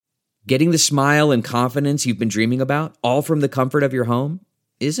Getting the smile and confidence you've been dreaming about, all from the comfort of your home,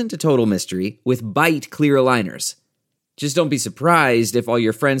 isn't a total mystery with Byte clear aligners. Just don't be surprised if all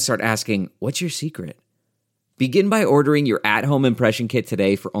your friends start asking, "What's your secret?" Begin by ordering your at-home impression kit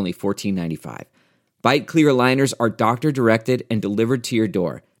today for only $14.95. Byte clear aligners are doctor-directed and delivered to your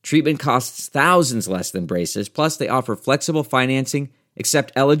door. Treatment costs thousands less than braces, plus they offer flexible financing,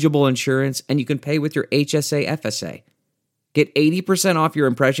 accept eligible insurance, and you can pay with your HSA FSA. Get 80% off your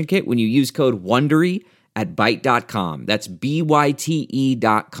impression kit when you use code WONDERY at Byte.com. That's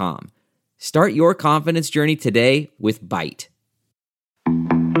BYTE.com. Start your confidence journey today with Byte.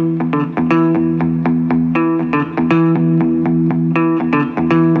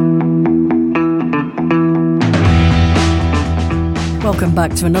 Welcome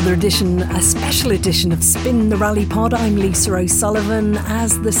back to another edition, a special edition of Spin the Rally Pod. I'm Lisa O'Sullivan.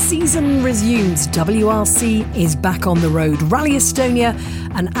 As the season resumes, WRC is back on the road. Rally Estonia,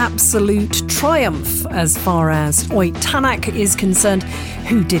 an absolute triumph as far as Ott Tänak is concerned.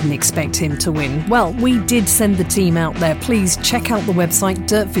 Who didn't expect him to win? Well, we did send the team out there. Please check out the website,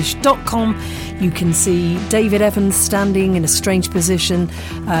 dirtfish.com. You can see David Evans standing in a strange position,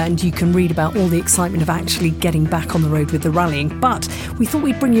 and you can read about all the excitement of actually getting back on the road with the rallying. But we thought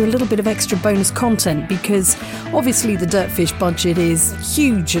we'd bring you a little bit of extra bonus content because obviously the Dirtfish budget is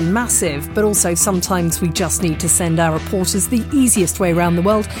huge and massive, but also sometimes we just need to send our reporters the easiest way around the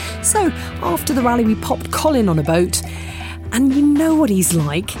world. So after the rally, we popped Colin on a boat. And you know what he's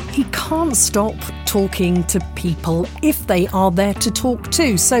like. He can't stop talking to people if they are there to talk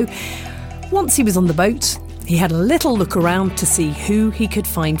to. So once he was on the boat, he had a little look around to see who he could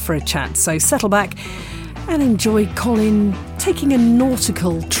find for a chat. So settle back and enjoy Colin taking a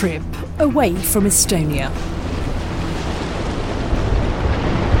nautical trip away from Estonia.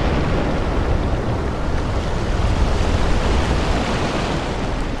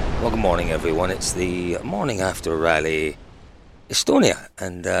 Well, good morning, everyone. It's the morning after rally Estonia,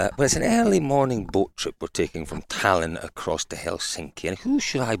 and it's an early morning boat trip we're taking from Tallinn across to Helsinki. And who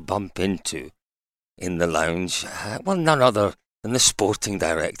should I bump into in the lounge? Well, none other than the sporting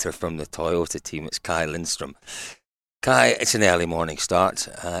director from the Toyota team. It's Kai Lindström. Kai, it's an early morning start,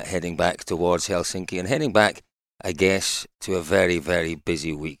 heading back towards Helsinki, and heading back, I guess, to a very, very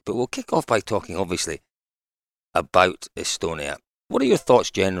busy week. But we'll kick off by talking, obviously, about Estonia. What are your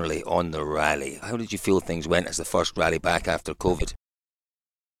thoughts generally on the rally? How did you feel things went as the first rally back after COVID?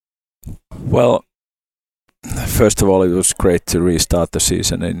 Well, first of all, it was great to restart the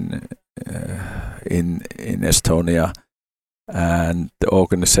season in Estonia, and the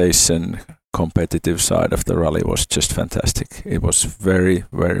organization, competitive side of the rally was just fantastic. It was very,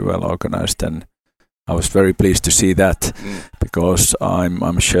 very well organized, and I was very pleased to see that because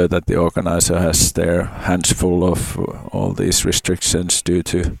I'm sure that the organizer has their hands full of all these restrictions due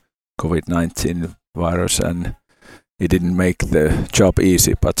to COVID-19 virus, and it didn't make the job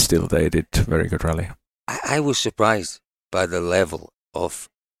easy, but still they did very good rally. I was surprised by the level of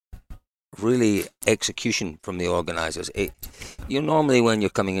really execution from the organisers. Normally when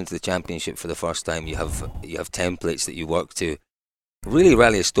you're coming into the championship for the first time, you have templates that you work to. Really,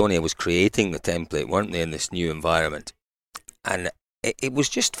 Rally Estonia was creating the template, weren't they, in this new environment? And it was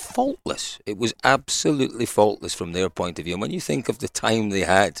just faultless. It was absolutely faultless from their point of view. And when you think of the time they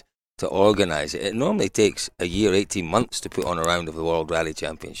had to organise it, it normally takes a year, 18 months to put on a round of the World Rally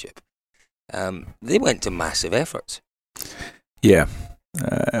Championship. They went to massive efforts. Yeah.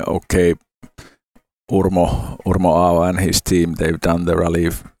 Okay. Urmo Aava and his team, they've done the rally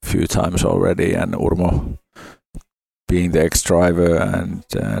a few times already, and Urmo, being the ex-driver and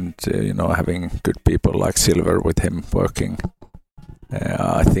having good people like Silver with him working,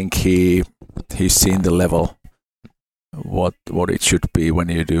 I think he's seen the level what it should be when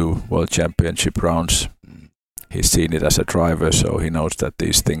you do World Championship rounds. He's seen it as a driver, so he knows that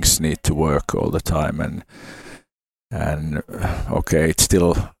these things need to work all the time. And okay, it's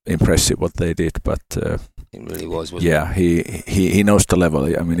still impressive what they did, but it really was. Yeah, he knows the level.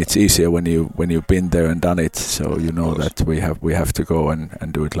 I mean, it's easier when you've been there and done it, so you know that we have to go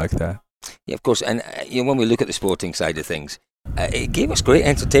and do it like that. Yeah, of course. And when we look at the sporting side of things, it gave us great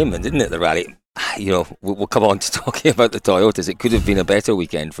entertainment, didn't it? The rally. We'll come on to talking about the Toyotas. It could have been a better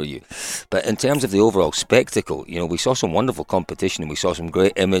weekend for you, but in terms of the overall spectacle, we saw some wonderful competition, and we saw some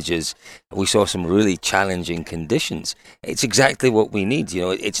great images. We saw some really challenging conditions. It's exactly what we need.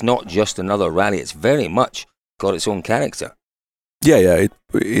 It's not just another rally. It's very much got its own character. Yeah.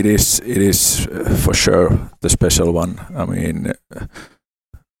 It is for sure the special one. I mean,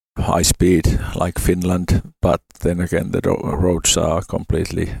 high speed like Finland, but then again the roads are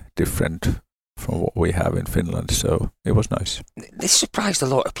completely different what we have in Finland. So it was nice. This surprised a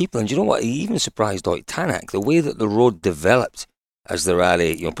lot of people, and you know what? It even surprised Ott Tänak, the way that the road developed as the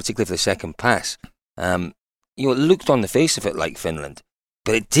rally, particularly for the second pass. It looked on the face of it like Finland,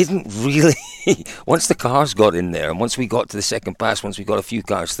 but it didn't really. Once the cars got in there, and once we got to the second pass, once we got a few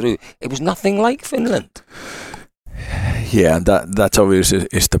cars through, it was nothing like Finland. Yeah, and that's obviously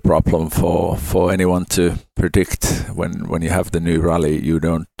is the problem for anyone to predict when you have the new rally. You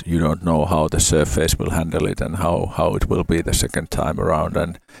don't know how the surface will handle it and how it will be the second time around.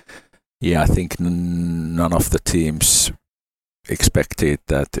 And yeah, I think none of the teams expected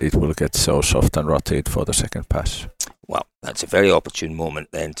that it will get so soft and rutted for the second pass. Well, that's a very opportune moment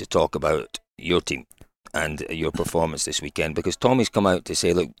then to talk about your team and your performance this weekend, because Tommy's come out to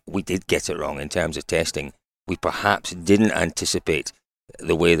say, look, we did get it wrong in terms of testing. We perhaps didn't anticipate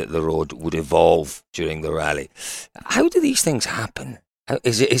the way that the road would evolve during the rally. How do these things happen?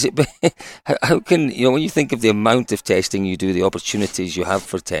 How can, when you think of the amount of testing you do, the opportunities you have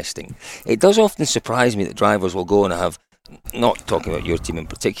for testing, it does often surprise me that drivers will go and have, not talking about your team in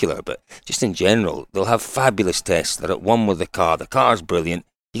particular, but just in general, they'll have fabulous tests. They're at one with the car's brilliant.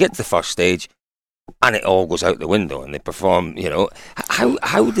 You get to the first stage, and it all goes out the window, and they perform,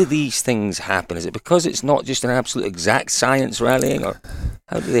 How do these things happen? Is it because it's not just an absolute exact science rallying, or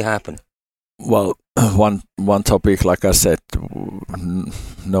how do they happen? Well, one topic, like I said,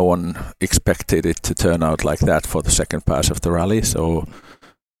 no one expected it to turn out like that for the second pass of the rally, so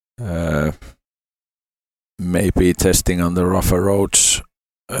maybe testing on the rougher roads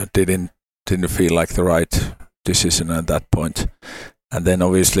didn't feel like the right decision at that point. And then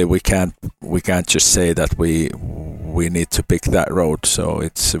obviously we can't just say that we need to pick that road. So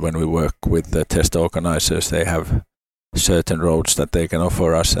it's when we work with the test organizers, they have certain roads that they can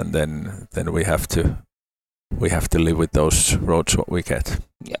offer us, and then we have to live with those roads what we get.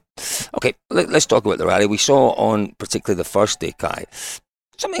 Yeah. Okay, let's talk about the rally. We saw on particularly the first day, Kai,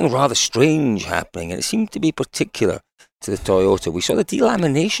 something rather strange happening, and it seemed to be particular to the Toyota. We saw the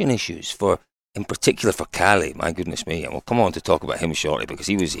delamination issues in particular for Kalle. My goodness me, and we'll come on to talk about him shortly because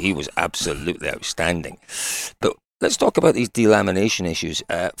he was absolutely outstanding. But let's talk about these delamination issues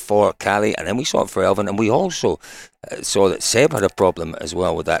for Kalle, and then we saw it for Elfyn, and we also saw that Seb had a problem as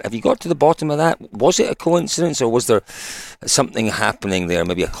well with that. Have you got to the bottom of that? Was it a coincidence, or was there something happening there,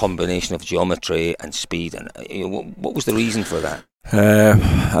 maybe a combination of geometry and speed? And what was the reason for that?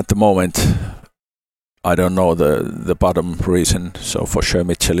 At the moment, I don't know the bottom reason. So for sure,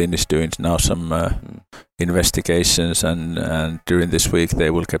 Michelin is doing now some investigations, and during this week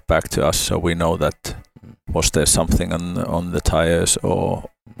they will get back to us. So we know that was there something on the tires or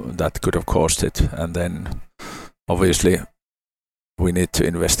that could have caused it, and then obviously we need to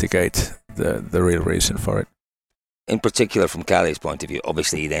investigate the real reason for it. In particular, from Kalle's point of view,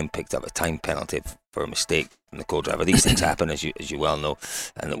 obviously he then picked up a time penalty for a mistake from the co-driver. These things happen, as you well know,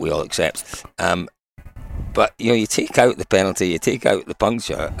 and that we all accept. But you take out the penalty, you take out the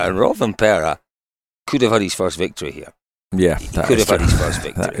puncture, and Rovanperä Pera could have had his first victory here. Yeah, he could have had his first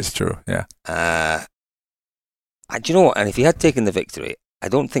victory. That is true. Yeah. Do you know what? And if he had taken the victory, I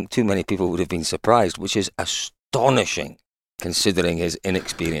don't think too many people would have been surprised, which is astonishing considering his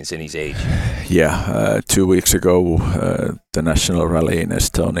inexperience and his age. Yeah, 2 weeks ago, the national rally in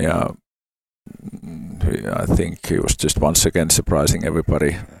Estonia, I think he was just once again surprising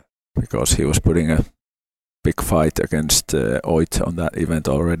everybody because he was putting a big fight against Ott on that event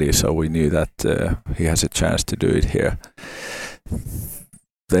already, so we knew that he has a chance to do it here.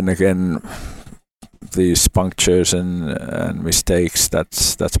 Then again, these punctures and mistakes,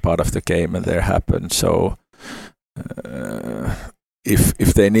 that's part of the game, and they happen. So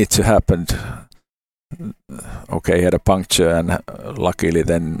if they need to happen, okay, he had a puncture, and luckily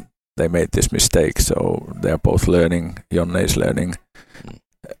then they made this mistake. So they're both learning. Jonne is learning.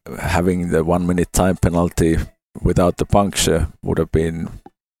 Having the 1 minute time penalty without the puncture would have been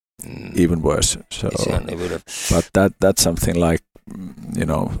even worse. So, it certainly would have. But that's something like,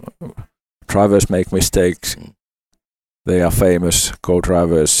 drivers make mistakes. They are famous.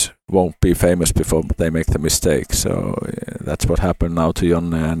 Co-drivers won't be famous before they make the mistake. So that's what happened now to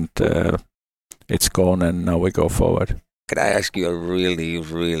Jonne, and it's gone, and now we go forward. Can I ask you a really,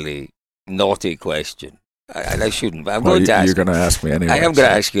 really naughty question? And I shouldn't, but I'm going to ask you. You're going to ask me anyway. I am going to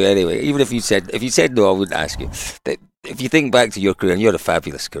ask you anyway. Even if you said no, I wouldn't ask you. But if you think back to your career, and you had a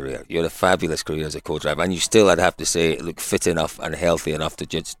fabulous career. You had a fabulous career as a co-driver, and you still, I'd have to say, look fit enough and healthy enough to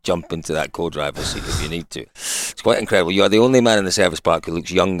just jump into that co-driver seat if you need to. It's quite incredible. You are the only man in the service park who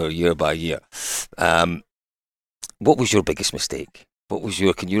looks younger year by year. What was your biggest mistake?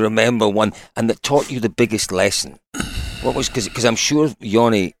 Can you remember one, and that taught you the biggest lesson? What was, because I'm sure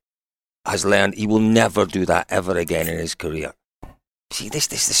Jonne has learned he will never do that ever again in his career. See,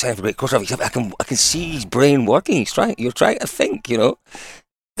 this is the sound of a great quarterback. I can see his brain working. You're trying to think, The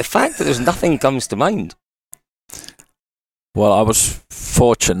fact that there's nothing comes to mind. Well, I was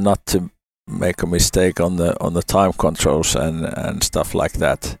fortunate not to make a mistake on the time controls and stuff like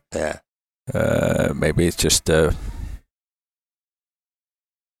that. Yeah. Maybe it's just a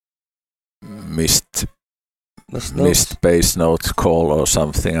missed base note call or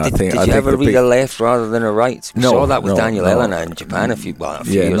something. Did you ever read a left rather than a right? We saw that with Daniel Elena in Japan a few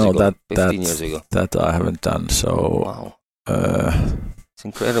years ago. 15 years ago. That I haven't done. So wow. It's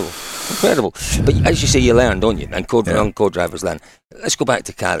incredible. But as you say, you learn, don't you? And co-drivers learn. Let's go back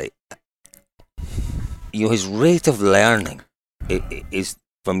to Kalle. His rate of learning is,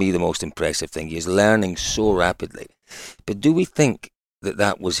 for me, the most impressive thing. He is learning so rapidly. But do we think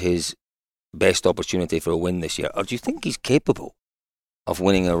that was his best opportunity for a win this year? Or do you think he's capable of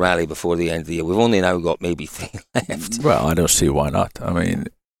winning a rally before the end of the year? We've only now got maybe 3 left. Well, I don't see why not. I mean,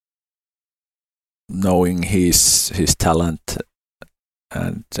 knowing his talent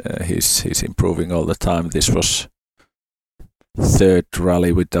and he's improving all the time. This was third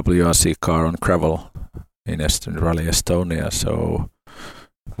rally with WRC car on gravel in Rally Estonia, so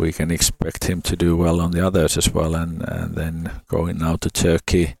we can expect him to do well on the others as well. And then going now to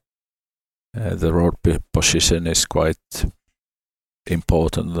Turkey, the road position is quite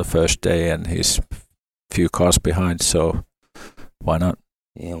important the first day, and he's few cars behind, so why not?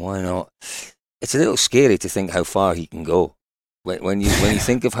 Yeah, why not? It's a little scary to think how far he can go. When you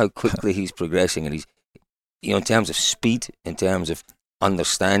think of how quickly he's progressing, and he's, in terms of speed, in terms of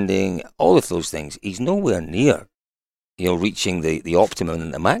understanding, all of those things, he's nowhere near, reaching the optimum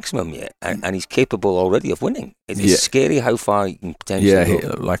and the maximum yet, and he's capable already of winning. It's scary how far he can potentially go.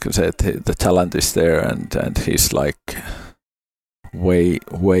 Like I said, the talent is there, and he's like way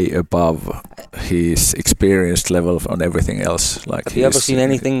above his experience level on everything else. Like, have you ever seen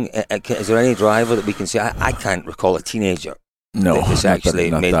anything? Is there any driver that we can say? I can't recall a teenager. No, that's actually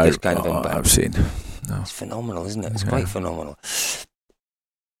made this kind of impact. I've seen. No. It's phenomenal, isn't it? It's quite phenomenal.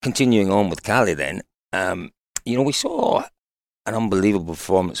 Continuing on with Kalle then, we saw an unbelievable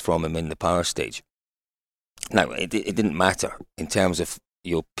performance from him in the power stage. Now, it didn't matter in terms of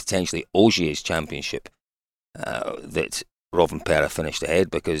potentially Ogier's championship that Rovanperä finished ahead,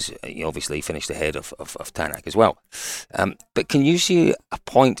 because he obviously finished ahead of Tanak as well. But can you see a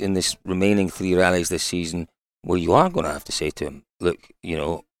point in this remaining 3 rallies this season where you are going to have to say to him, look,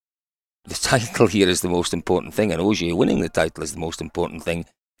 the title here is the most important thing, and Ogier winning the title is the most important thing.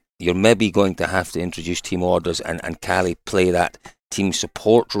 You're maybe going to have to introduce team orders and Kalle play that team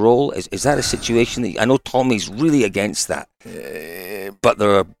support role. Is that a situation that I know Tommy's really against that, but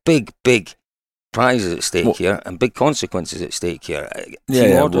there are big prizes at stake here and big consequences at stake here.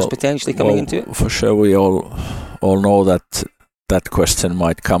 Team orders potentially coming into it. For sure, we all know that question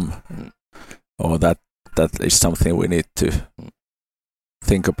might come, or that is something we need to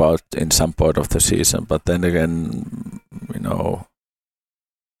think about in some part of the season. But then again,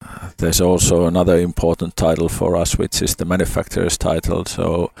 there's also another important title for us, which is the manufacturer's title.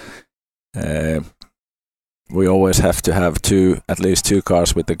 So we always have to have at least two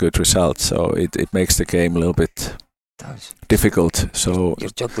cars with a good result. So it makes the game a little bit difficult. So you're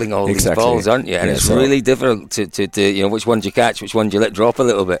juggling all these balls, aren't you? And it's really difficult to which one do you catch, which one do you let drop a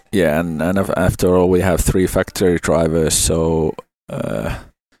little bit. Yeah, and after all, we have 3 factory drivers. So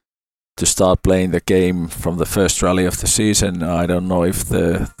to start playing the game from the first rally of the season, I don't know if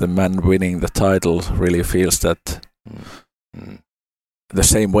the man winning the title really feels that the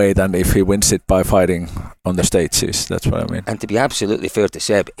same way than if he wins it by fighting on the stages. That's what I mean. And to be absolutely fair to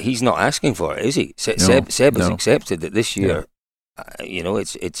Seb, he's not asking for it, is he? Seb has accepted that this year,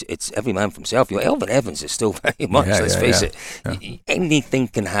 it's every man for himself. Elvin Evans is still very much, let's face it. Yeah. Anything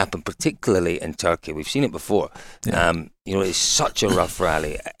can happen, particularly in Turkey. We've seen it before. Yeah. It's such a rough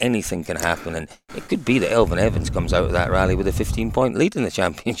rally. Anything can happen, and it could be that Elvin Evans comes out of that rally with a 15-point lead in the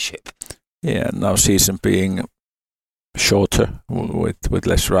championship. Yeah, now season being shorter with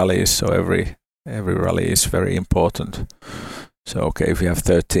less rallies, so every rally is very important. So if you have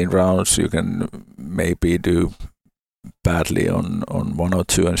 13 rounds, you can maybe do badly on 1 or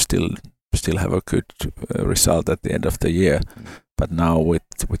 2 and still have a good result at the end of the year. But now with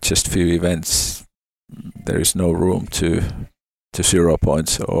just few events, there is no room to 0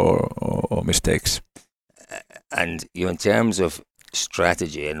 points or mistakes. And in terms of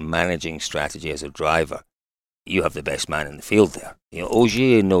strategy and managing strategy as a driver, you have the best man in the field there. You know,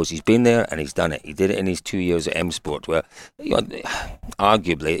 Ogier knows he's been there and he's done it. He did it in his 2 years at M Sport, where, you know,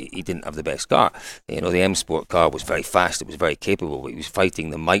 arguably he didn't have the best car. You know, the M Sport car was very fast, it was very capable, but he was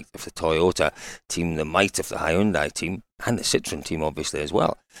fighting the might of the Toyota team, the might of the Hyundai team, and the Citroen team, obviously, as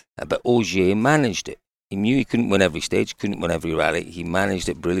well. But Ogier managed it. He knew he couldn't win every stage, couldn't win every rally. He managed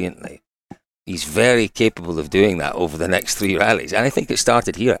it brilliantly. He's very capable of doing that over the next 3 rallies. And I think it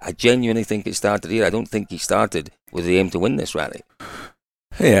started here. I genuinely think it started here. I don't think he started with the aim to win this rally.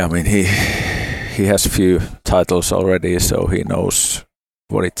 Yeah, I mean, he has a few titles already, so he knows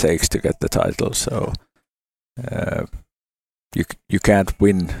what it takes to get the title. So you can't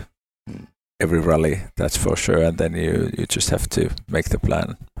win every rally, that's for sure. And then you just have to make the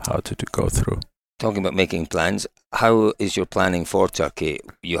plan how to go through. Talking about making plans, how is your planning for Turkey?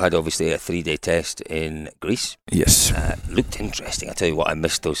 You had obviously a 3-day test in Greece. Yes. Looked interesting. I tell you what, I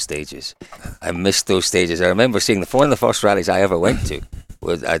missed those stages. I remember seeing one of the first rallies I ever went to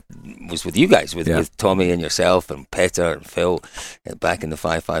was with you guys, with Tommy and yourself and Peter and Phil back in the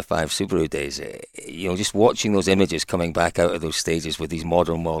 555 Subaru days. You know, just watching those images coming back out of those stages with these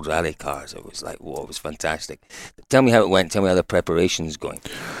modern world rally cars, it was like, whoa, it was fantastic. Tell me how it went. Tell me how the preparation's going.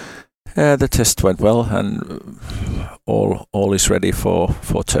 The test went well, and all is ready for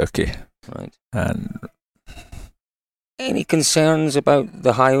Turkey. Right. And any concerns about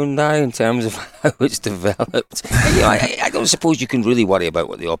the Hyundai in terms of how it's developed? You know, I don't suppose you can really worry about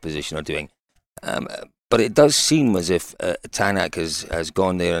what the opposition are doing, but it does seem as if Tanak has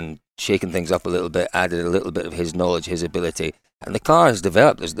gone there and shaken things up a little bit, added a little bit of his knowledge, his ability, and the car has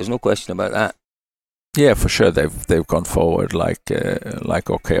developed. There's no question about that. Yeah, for sure they've gone forward. Like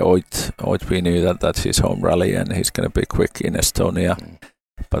okay, Oit we knew that's his home rally and he's going to be quick in Estonia,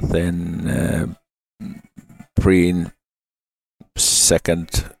 but then Breen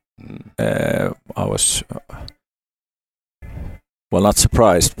second, I was not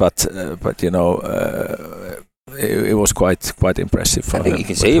surprised, but you know it was quite impressive for him. I think you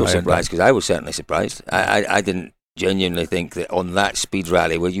can say you were surprised, because I was certainly surprised. I didn't genuinely think that on that speed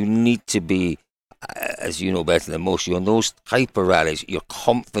rally where you need to be, as you know better than most, on those type of rallies, your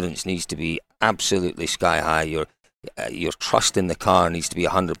confidence needs to be absolutely sky high. Your trust in the car needs to be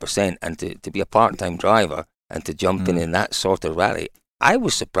 100%, and to be a part-time driver and to jump in that sort of rally, I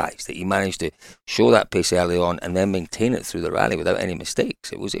was surprised that he managed to show that pace early on and then maintain it through the rally without any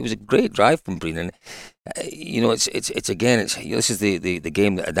mistakes. It was a great drive from Breen, and you know, it's this is the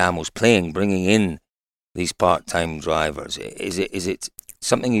game that Adamo's playing, bringing in these part-time drivers. Is it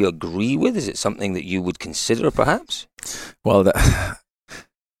something you agree with? Is it something that you would consider, perhaps? Well,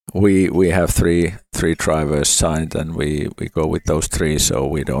 we have three drivers signed, and we go with those 3, so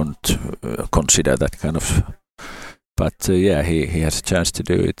we don't consider that kind of. But yeah, he has a chance to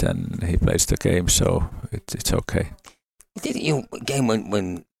do it, and he plays the game, so it's okay. You know, again,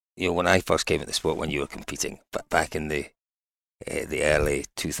 when I first came at the sport, when you were competing back in the early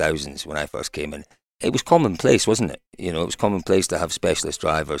 2000s, when I first came in, it was commonplace, wasn't it? You know, it was commonplace to have specialist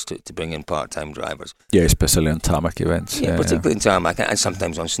drivers to bring in part-time drivers. Yeah, especially on tarmac events. Yeah, particularly in tarmac, and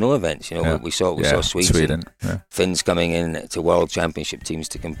sometimes on snow events. You know, we saw Sweden, Finns coming in to World Championship teams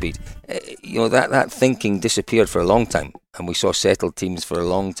to compete. You know, that thinking disappeared for a long time, and we saw settled teams for a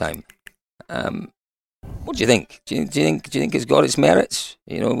long time. What do you think? Do you think it's got its merits?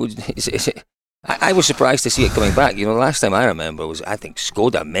 You know, is it? I was surprised to see it coming back. You know, the last time I remember was, I think,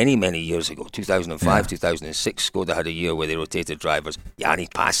 Skoda many years ago, 2005, 2006. Skoda had a year where they rotated drivers. Jani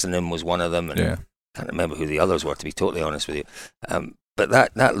Passanen was one of them, and I can't remember who the others were, to be totally honest with you. But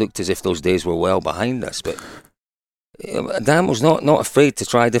that looked as if those days were well behind us. But Adamo's not afraid to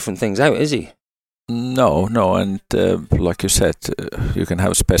try different things out, is he? No, and like you said, you can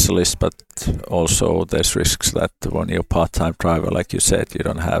have specialists, but also there's risks that when you're a part-time driver, like you said, you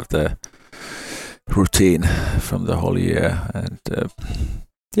don't have the routine from the whole year, and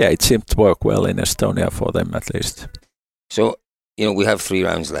it seemed to work well in Estonia for them, at least. So, you know, we have 3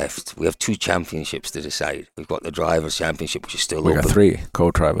 rounds left. We have 2 championships to decide. We've got the Drivers' Championship, which is still open. We got 3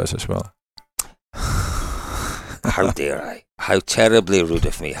 co-drivers as well. How dare I? How terribly rude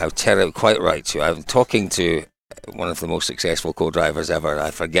of me. Quite right, too. I'm talking to one of the most successful co-drivers ever.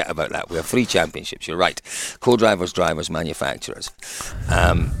 I forget about that. We have 3 championships. You're right. Co-drivers, drivers, manufacturers.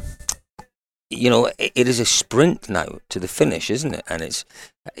 You know, it is a sprint now to the finish, isn't it? And it's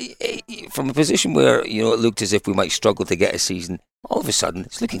from a position where, you know, it looked as if we might struggle to get a season. All of a sudden,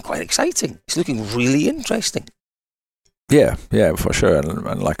 it's looking quite exciting. It's looking really interesting. Yeah, for sure.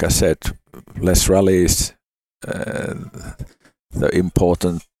 And like I said, less rallies. The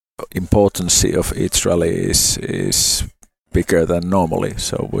importance of each rally is bigger than normally.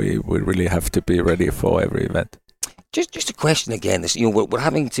 So we really have to be ready for every event. Just a question again. This, we're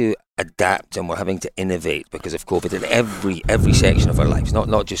having to adapt and we're having to innovate because of COVID in every section of our lives,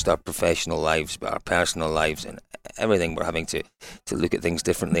 not just our professional lives, but our personal lives and everything. We're having to look at things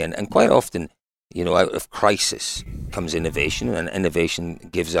differently, and quite often, out of crisis comes innovation, and innovation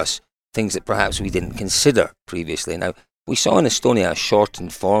gives us things that perhaps we didn't consider previously. Now, we saw in Estonia a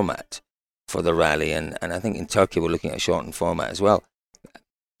shortened format for the rally, and I think in Turkey we're looking at a shortened format as well.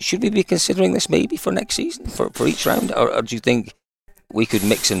 Should we be considering this maybe for next season, for each round? Or do you think we could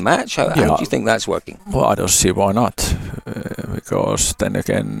mix and match? How do you think that's working? Well, I don't see why not. Because then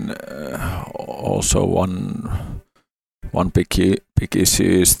again, also one big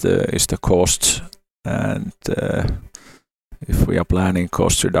issue is the cost. And if we are planning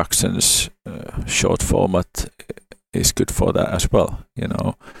cost reductions, short format is good for that as well.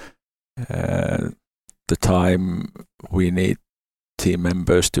 The time we need team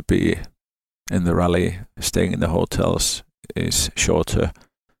members to be in the rally, staying in the hotels is shorter,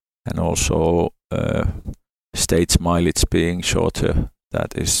 and also stage mileage being shorter.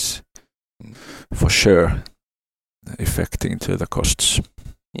 That is for sure affecting to the costs.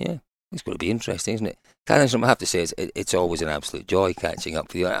 Yeah, it's going to be interesting, isn't it? Kai Lindstrom, I have to say, it's always an absolute joy catching up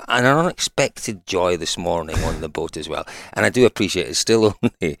with you, and an unexpected joy this morning on the boat as well. And I do appreciate it's still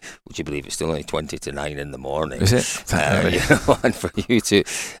only, would you believe, it's still only 20 to 9 in the morning. Is it? And for you to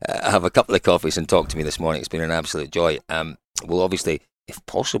have a couple of coffees and talk to me this morning, it's been an absolute joy. We'll obviously, if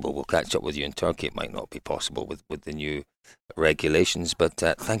possible, we'll catch up with you in Turkey. It might not be possible with the new regulations, but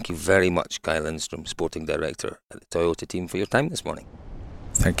thank you very much, Kai Lindstrom, Sporting Director at the Toyota team, for your time this morning.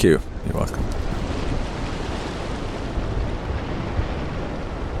 Thank you. You're welcome.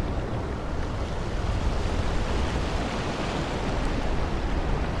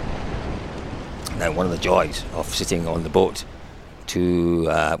 Now, one of the joys of sitting on the boat to,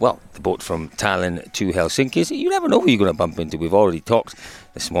 the boat from Tallinn to Helsinki is you never know who you're going to bump into. We've already talked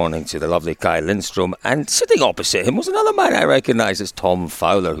this morning to the lovely Kai Lindstrom, and sitting opposite him was another man I recognise as Tom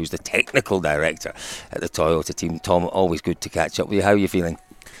Fowler, who's the technical director at the Toyota team. Tom, always good to catch up with you. How are you feeling?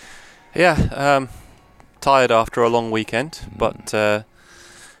 Yeah, tired after a long weekend, but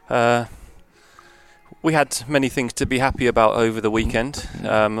we had many things to be happy about over the weekend.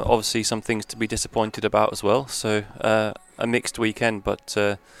 Obviously, some things to be disappointed about as well. So a mixed weekend, but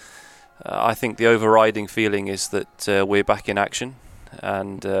I think the overriding feeling is that we're back in action,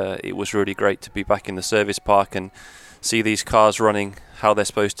 and it was really great to be back in the service park and see these cars running how they're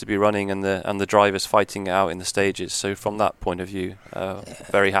supposed to be running, and the drivers fighting it out in the stages. So from that point of view,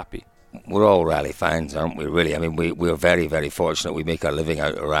 very happy. We're all rally fans, aren't we, really? I mean, we're very, very fortunate. We make our living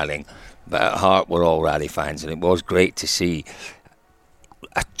out of rallying. But at heart, we're all rally fans, and it was great to see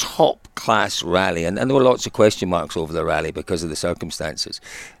a top-class rally. And there were lots of question marks over the rally because of the circumstances.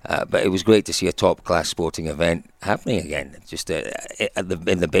 But it was great to see a top-class sporting event happening again, just in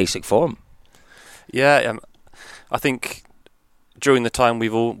the basic form. Yeah, I think during the time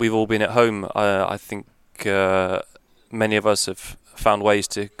we've all been at home, I think many of us have found ways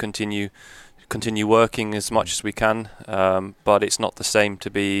to continue working as much as we can, but it's not the same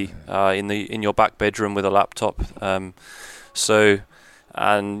to be in your back bedroom with a laptop.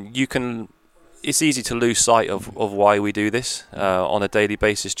 It's easy to lose sight of why we do this on a daily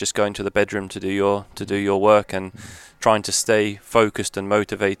basis. Just going to the bedroom to do your work and trying to stay focused and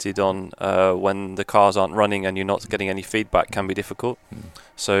motivated on when the cars aren't running and you're not getting any feedback can be difficult.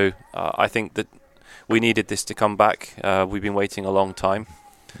 So I think that we needed this to come back. We've been waiting a long time.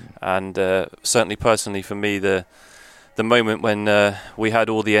 And certainly personally for me, the moment when we had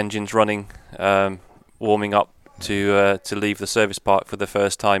all the engines running, warming up to leave the service park for the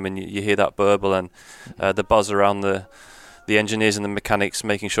first time, and you hear that burble and the buzz around the engineers and the mechanics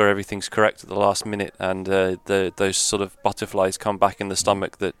making sure everything's correct at the last minute, and those sort of butterflies come back in the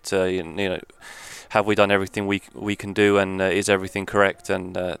stomach that have we done everything we can do, and is everything correct?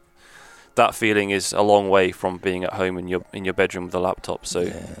 And that feeling is a long way from being at home in your bedroom with a laptop.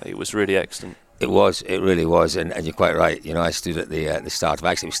 So It was really excellent. It really was, and you're quite right. I stood at the start of,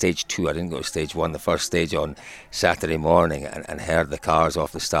 actually it was stage 2, I didn't go to stage 1, the first stage on Saturday morning, and heard the cars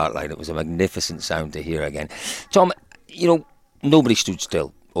off the start line. It was a magnificent sound to hear again. Tom, nobody stood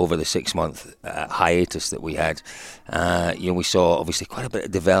still over the 6-month hiatus that we had. We saw obviously quite a bit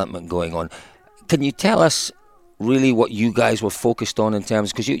of development going on. Can you tell us really what you guys were focused on in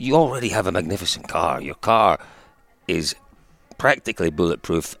terms, because you already have a magnificent car. Your car is practically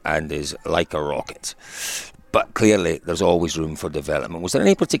bulletproof and is like a rocket. But clearly there's always room for development. Was there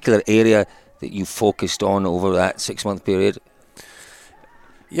any particular area that you focused on over that 6-month period?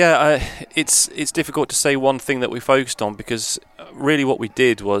 Yeah, it's difficult to say one thing that we focused on, because really what we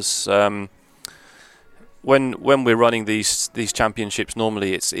did was when we're running these championships,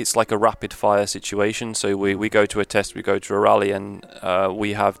 normally it's like a rapid fire situation. So we go to a test, we go to a rally, and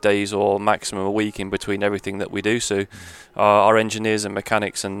we have days or maximum a week in between everything that we do. So our engineers and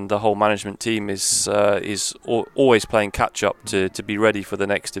mechanics and the whole management team is always playing catch up to be ready for the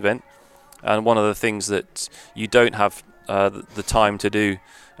next event. And one of the things that you don't have the time to do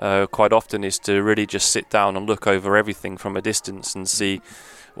quite often is to really just sit down and look over everything from a distance and see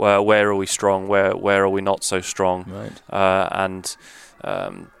where are we strong, where are we not so strong, Right. and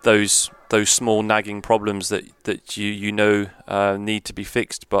those small nagging problems that you know need to be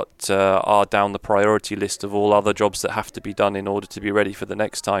fixed, but are down the priority list of all other jobs that have to be done in order to be ready for the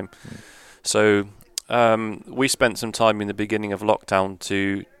next time. So we spent some time in the beginning of lockdown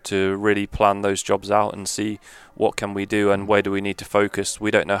to really plan those jobs out and see what can we do and where do we need to focus.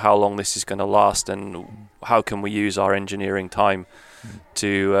 We don't know how long this is going to last, and how can we use our engineering time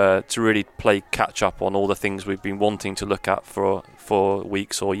to really play catch up on all the things we've been wanting to look at for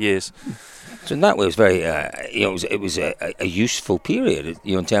weeks or years. So in that way, it was very, it was a useful period,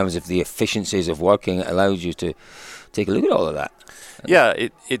 in terms of the efficiencies of working. It allowed you to take a look at all of that. Yeah,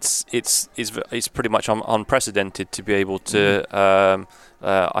 it's pretty much unprecedented to be able to,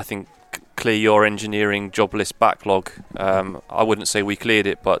 I think, clear your engineering job list backlog. I wouldn't say we cleared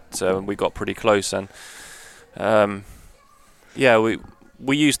it, but we got pretty close, and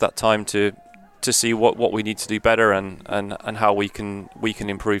we used that time to see what we need to do better and how we can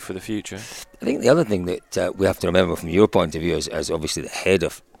improve for the future. I think the other thing that we have to remember from your point of view, as obviously the head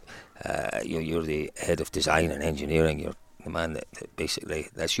of, you're the head of design and engineering, you're the man that basically,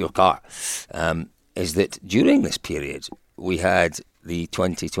 that's your car, is that during this period we had the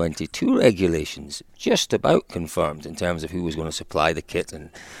 2022 regulations just about confirmed in terms of who was going to supply the kit, and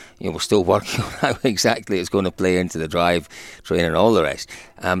we're still working on how exactly it's going to play into the drive train and all the rest.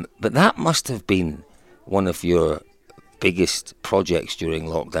 But that must have been one of your biggest projects during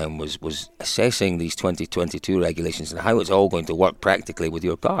lockdown, was assessing these 2022 regulations and how it's all going to work practically with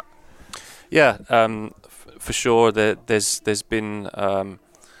your car. Yeah, for sure. There's been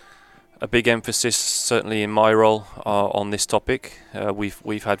a big emphasis, certainly in my role, on this topic.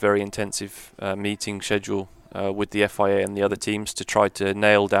 We've had very intensive meeting schedule with the FIA and the other teams to try to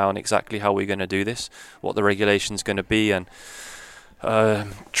nail down exactly how we're going to do this, what the regulation's going to be, and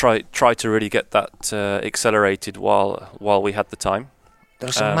try to really get that accelerated while we had the time. There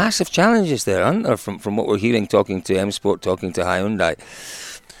are some massive challenges there, aren't there, from what we're hearing, talking to M Sport, talking to Hyundai.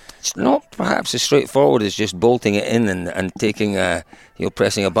 It's not perhaps as straightforward as just bolting it in and taking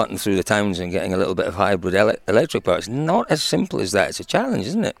pressing a button through the towns and getting a little bit of hybrid electric power. It's not as simple as that. It's a challenge,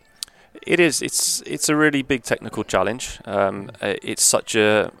 isn't it? It is. It's a really big technical challenge. It's such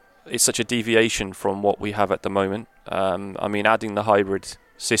a deviation from what we have at the moment. I mean, adding the hybrid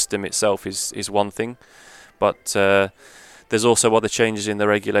system itself is one thing, but there's also other changes in the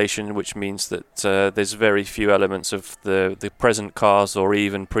regulation, which means that there's very few elements of the present cars or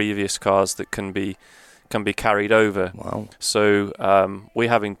even previous cars that can be carried over. Wow. So we're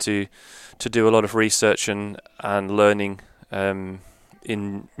having to do a lot of research and learning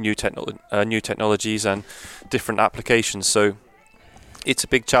in new technologies and different applications. So it's a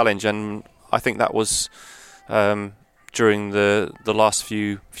big challenge, and I think that was during the last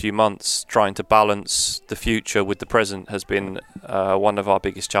few months, trying to balance the future with the present has been one of our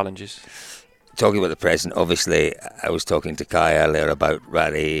biggest challenges. Talking about the present, obviously, I was talking to Kai earlier about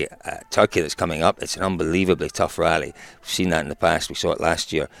Rally Turkey that's coming up. It's an unbelievably tough rally. We've seen that in the past. We saw it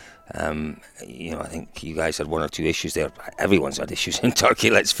last year. I think you guys had one or two issues there. Everyone's had issues in Turkey,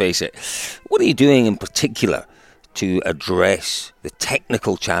 let's face it. What are you doing in particular to address the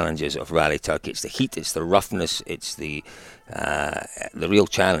technical challenges of Rally Turkey? It's the heat, it's the roughness, it's the real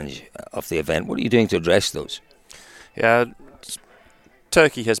challenge of the event. What are you doing to address those? Yeah,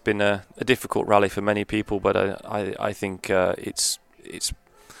 Turkey has been a difficult rally for many people, but I think it's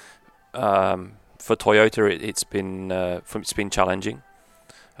for Toyota it's been challenging.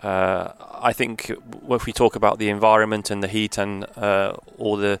 I think if we talk about the environment and the heat and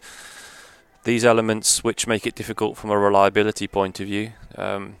all these elements which make it difficult from a reliability point of view,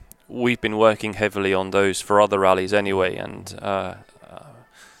 we've been working heavily on those for other rallies anyway, and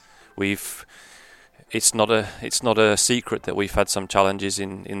it's not a secret that we've had some challenges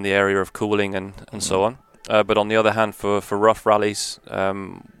in the area of cooling and so on. But on the other hand, for rough rallies,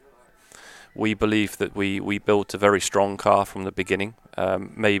 we believe that we built a very strong car from the beginning.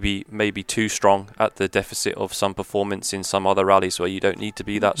 Maybe too strong, at the deficit of some performance in some other rallies where you don't need to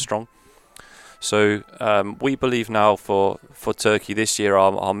be that strong. So we believe now for Turkey this year,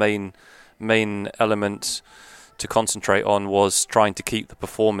 our main element to concentrate on was trying to keep the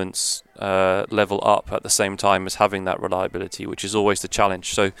performance level up at the same time as having that reliability, which is always the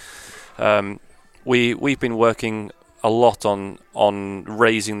challenge. So we've been working a lot on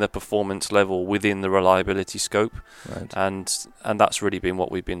raising the performance level within the reliability scope, right. and that's really been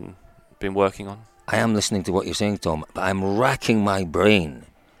what we've been working on. I am listening to what you're saying, Tom, but I'm racking my brain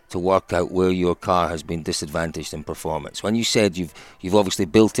to work out where your car has been disadvantaged in performance. When you said you've obviously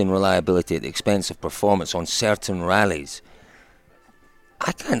built in reliability at the expense of performance on certain rallies,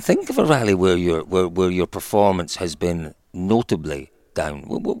 I can't think of a rally where your performance has been notably down.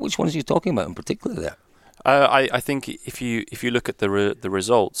 Which ones are you talking about in particular there? I think if you look at the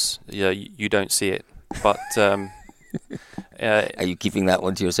results, yeah, you don't see it. But are you keeping that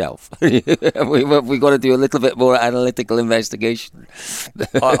one to yourself? We've got to do a little bit more analytical investigation.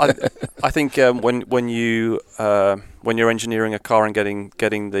 I think when you're engineering a car and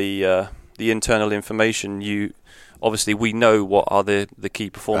getting the internal information, we know what are the key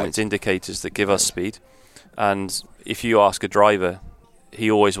performance indicators that give us speed, and if you ask a driver, he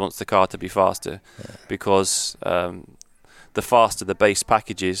always wants the car to be faster, because the faster the base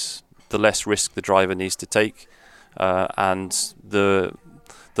package is, the less risk the driver needs to take, and the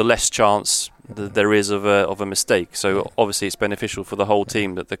less chance there is of a mistake. So obviously it's beneficial for the whole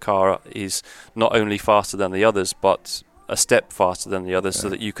team that the car is not only faster than the others, but a step faster than the others, so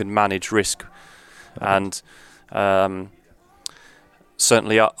that you can manage risk. And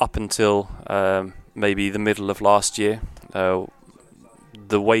certainly up until maybe the middle of last year,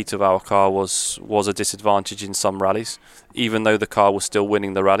 the weight of our car was a disadvantage in some rallies, even though the car was still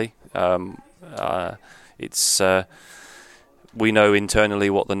winning the rally. We know internally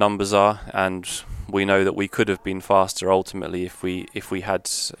what the numbers are, and we know that we could have been faster ultimately if we had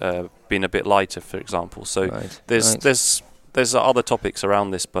been a bit lighter, for example. So there's other topics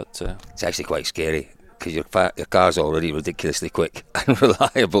around this, but it's actually quite scary, because your car's already ridiculously quick and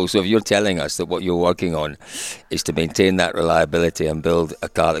reliable. So if you're telling us that what you're working on is to maintain that reliability and build a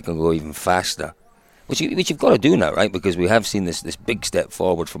car that can go even faster, which you've got to do now, right? Because we have seen this big step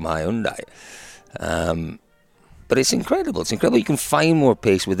forward from Hyundai. But it's incredible. It's incredible. You can find more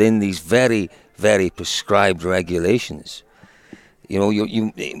pace within these very, very prescribed regulations. You know,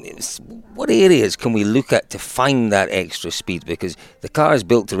 what areas can we look at to find that extra speed? Because the car is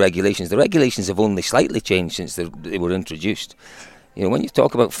built to regulations. The regulations have only slightly changed since they were introduced. You know, when you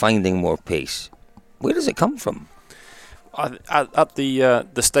talk about finding more pace, where does it come from? At the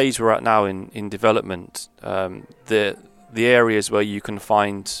stage we're at now in development, the areas where you can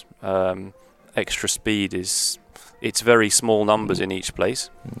find extra speed it's very small numbers in each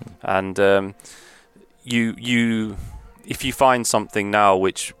place, and if you find something now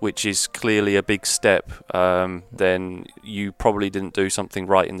which is clearly a big step, then you probably didn't do something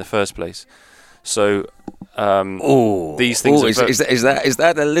right in the first place. So these things. Is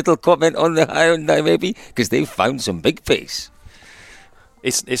that a little comment on the Hyundai maybe? Because they've found some big pace.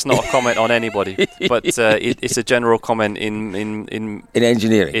 It's not a comment on anybody, but it's a general comment in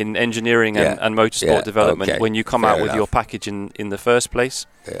engineering, and motorsport development. Okay. When you come out with your package in the first place,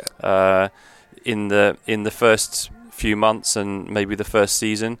 in the first few months and maybe the first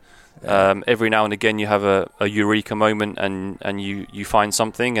season, every now and again you have a eureka moment, and you find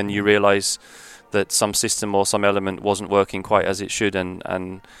something and you realise that some system or some element wasn't working quite as it should,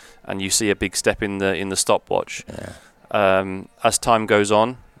 and you see a big step in the stopwatch. As time goes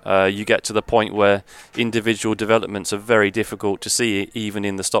on, you get to the point where individual developments are very difficult to see, even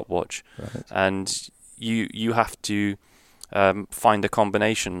in the stopwatch, and you have to find a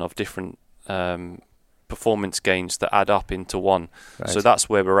combination of different performance gains that add up into one. So that's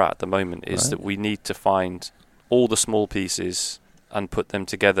where we're at the moment, is that we need to find all the small pieces and put them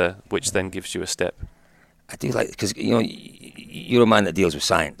together, which then gives you a step. I do like, because you're a man that deals with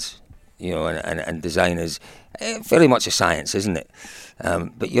science, and design is very much a science, isn't it?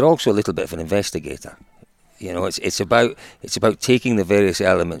 But you're also a little bit of an investigator. It's about taking the various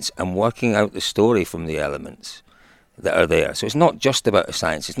elements and working out the story from the elements that are there. So it's not just about a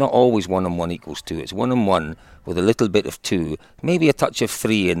science. It's not always 1 and 1 equals 2. It's 1 and 1 with a little bit of 2, maybe a touch of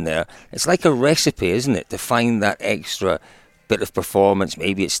 3 in there. It's like a recipe, isn't it, to find that extra bit of performance.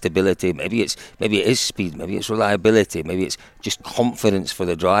 Maybe it's stability, maybe it is speed, maybe it's reliability, maybe it's just confidence for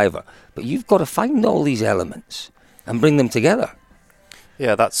the driver. But you've got to find all these elements and bring them together.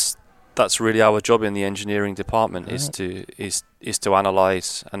 Yeah, that's really our job in the engineering department, is to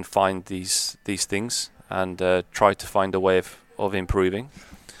analyze and find these things and try to find a way of improving.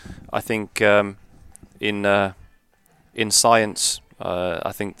 I think in science,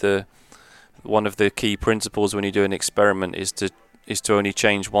 I think the one of the key principles when you do an experiment is to only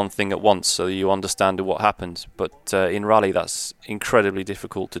change one thing at once, so you understand what happened. But in rally, that's incredibly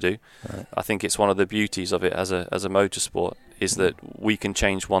difficult to do. Right. I think it's one of the beauties of it as a motorsport is that we can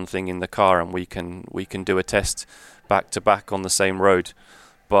change one thing in the car, and we can do a test back to back on the same road,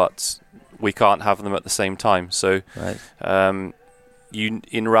 but we can't have them at the same time. So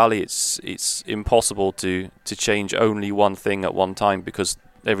in rally, it's impossible to change only one thing at one time, because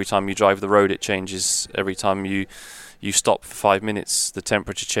every time you drive the road, it changes. Every time you stop for 5 minutes, the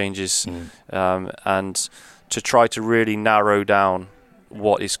temperature changes. And to try to really narrow down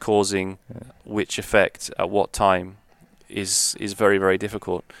what is causing which effect at what time is very, very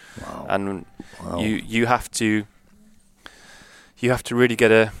difficult. Wow. And you have to really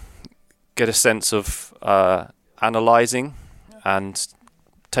get a sense of analysing and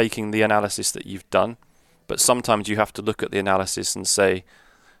taking the analysis that you've done. But sometimes you have to look at the analysis and say,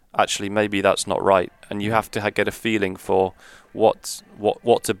 actually, maybe that's not right, and you have to get a feeling for what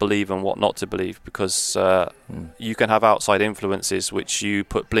to believe and what not to believe, because you can have outside influences which you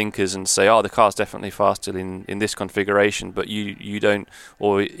put blinkers and say, oh, the car's definitely faster in this configuration, but you don't,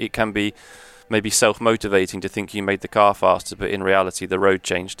 or it can be maybe self-motivating to think you made the car faster, but in reality the road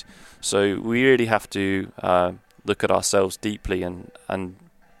changed. So we really have to look at ourselves deeply and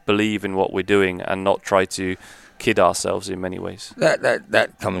believe in what we're doing, and not try to kid ourselves in many ways.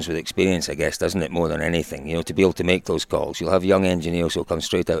 That comes with experience, I guess, doesn't it, more than anything? You know, to be able to make those calls. You'll have young engineers who'll come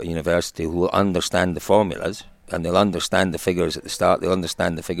straight out of university who will understand the formulas, and they'll understand the figures at the start, they'll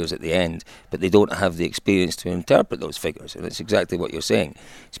understand the figures at the end, but they don't have the experience to interpret those figures. And it's exactly what you're saying.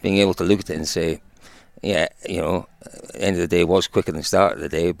 It's being able to look at it and say, yeah, you know, at the end of the day, it was quicker than the start of the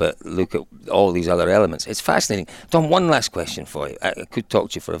day, but look at all these other elements. It's fascinating. Tom, one last question for you. I could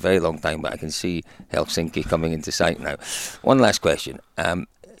talk to you for a very long time, but I can see Helsinki coming into sight now. One last question.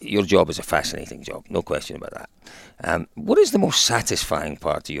 Your job is a fascinating job, no question about that. What is the most satisfying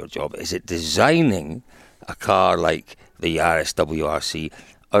part of your job? Is it designing a car like the Yaris WRC,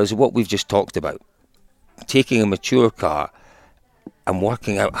 or is it what we've just talked about? Taking a mature car and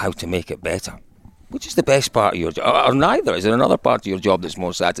working out how to make it better? Which is the best part of your job? Or neither? Is there another part of your job that's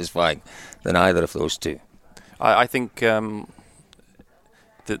more satisfying than either of those two? I think the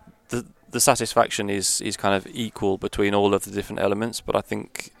satisfaction is kind of equal between all of the different elements, but I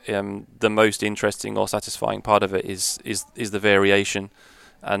think the most interesting or satisfying part of it is the variation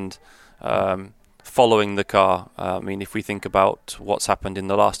and following the car. I mean, if we think about what's happened in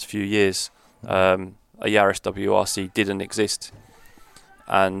the last few years, a Yaris WRC didn't exist,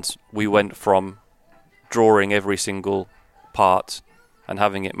 and we went from drawing every single part and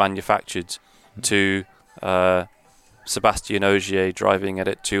having it manufactured to Sébastien Ogier driving it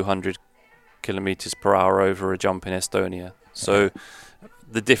at 200 kilometers per hour over a jump in Estonia. So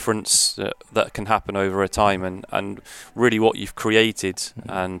the difference that can happen over a time, and really what you've created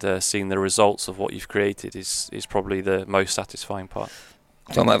and seeing the results of what you've created is probably the most satisfying part.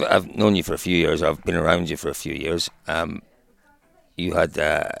 Tom, I've known you for a few years. I've been around you for a few years. You had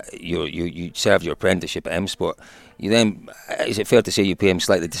you served your apprenticeship at M Sport. You then, is it fair to say, you became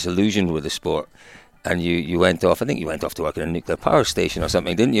slightly disillusioned with the sport, and you went off? I think you went off to work in a nuclear power station or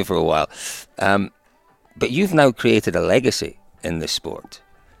something, didn't you, for a while? But you've now created a legacy in this sport.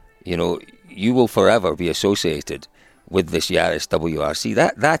 You know, you will forever be associated with this Yaris WRC.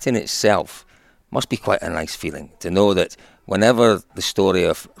 That in itself must be quite a nice feeling, to know that whenever the story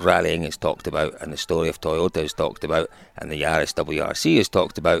of rallying is talked about, and the story of Toyota is talked about, and the Yaris WRC is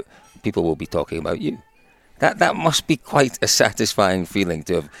talked about, people will be talking about you. That must be quite a satisfying feeling,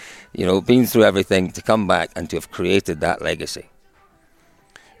 to have, you know, been through everything, to come back and to have created that legacy.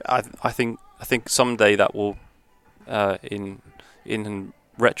 I think someday that will, in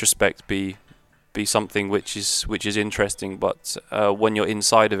retrospect, be something which is interesting. But when you're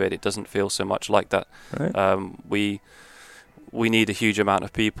inside of it, it doesn't feel so much like that. Right. We need a huge amount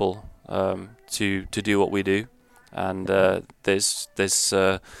of people to do what we do, and there's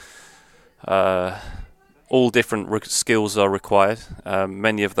all different skills are required.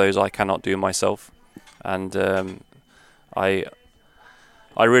 Many of those I cannot do myself, and I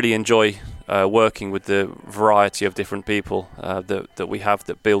really enjoy working with the variety of different people that we have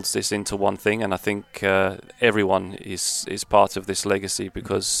that builds this into one thing. And I think everyone is part of this legacy,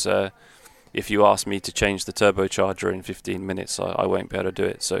 because if you ask me to change the turbocharger in 15 minutes, I won't be able to do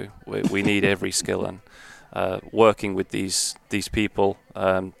it. So we need every skill, and working with these people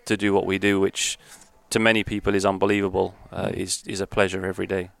to do what we do, which to many people is unbelievable, is a pleasure every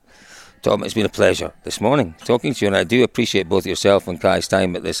day. Tom, it's been a pleasure this morning talking to you, and I do appreciate both yourself and Kai's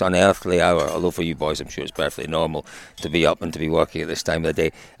time at this unearthly hour, although for you boys I'm sure it's perfectly normal to be up and to be working at this time of the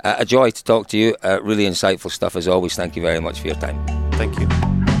day. A joy to talk to you, really insightful stuff as always. Thank you very much for your time. Thank you.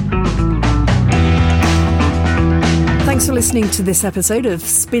 Thanks for listening to this episode of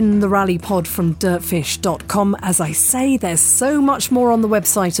Spin the Rally Pod from dirtfish.com. As I say, there's so much more on the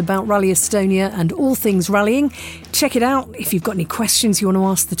website about Rally Estonia and all things rallying. Check it out. If you've got any questions you want to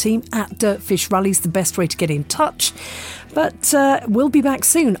ask the team, at Dirtfish Rally's the best way to get in touch. But we'll be back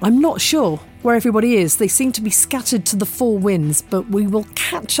soon. I'm not sure where everybody is. They seem to be scattered to the four winds, but we will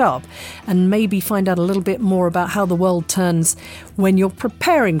catch up and maybe find out a little bit more about how the world turns when you're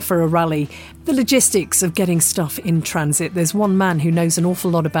preparing for a rally, the logistics of getting stuff in transit. There's one man who knows an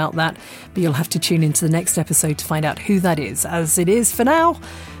awful lot about that, but you'll have to tune into the next episode to find out who that is. As it is for now,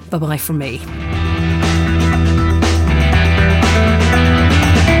 bye-bye from me.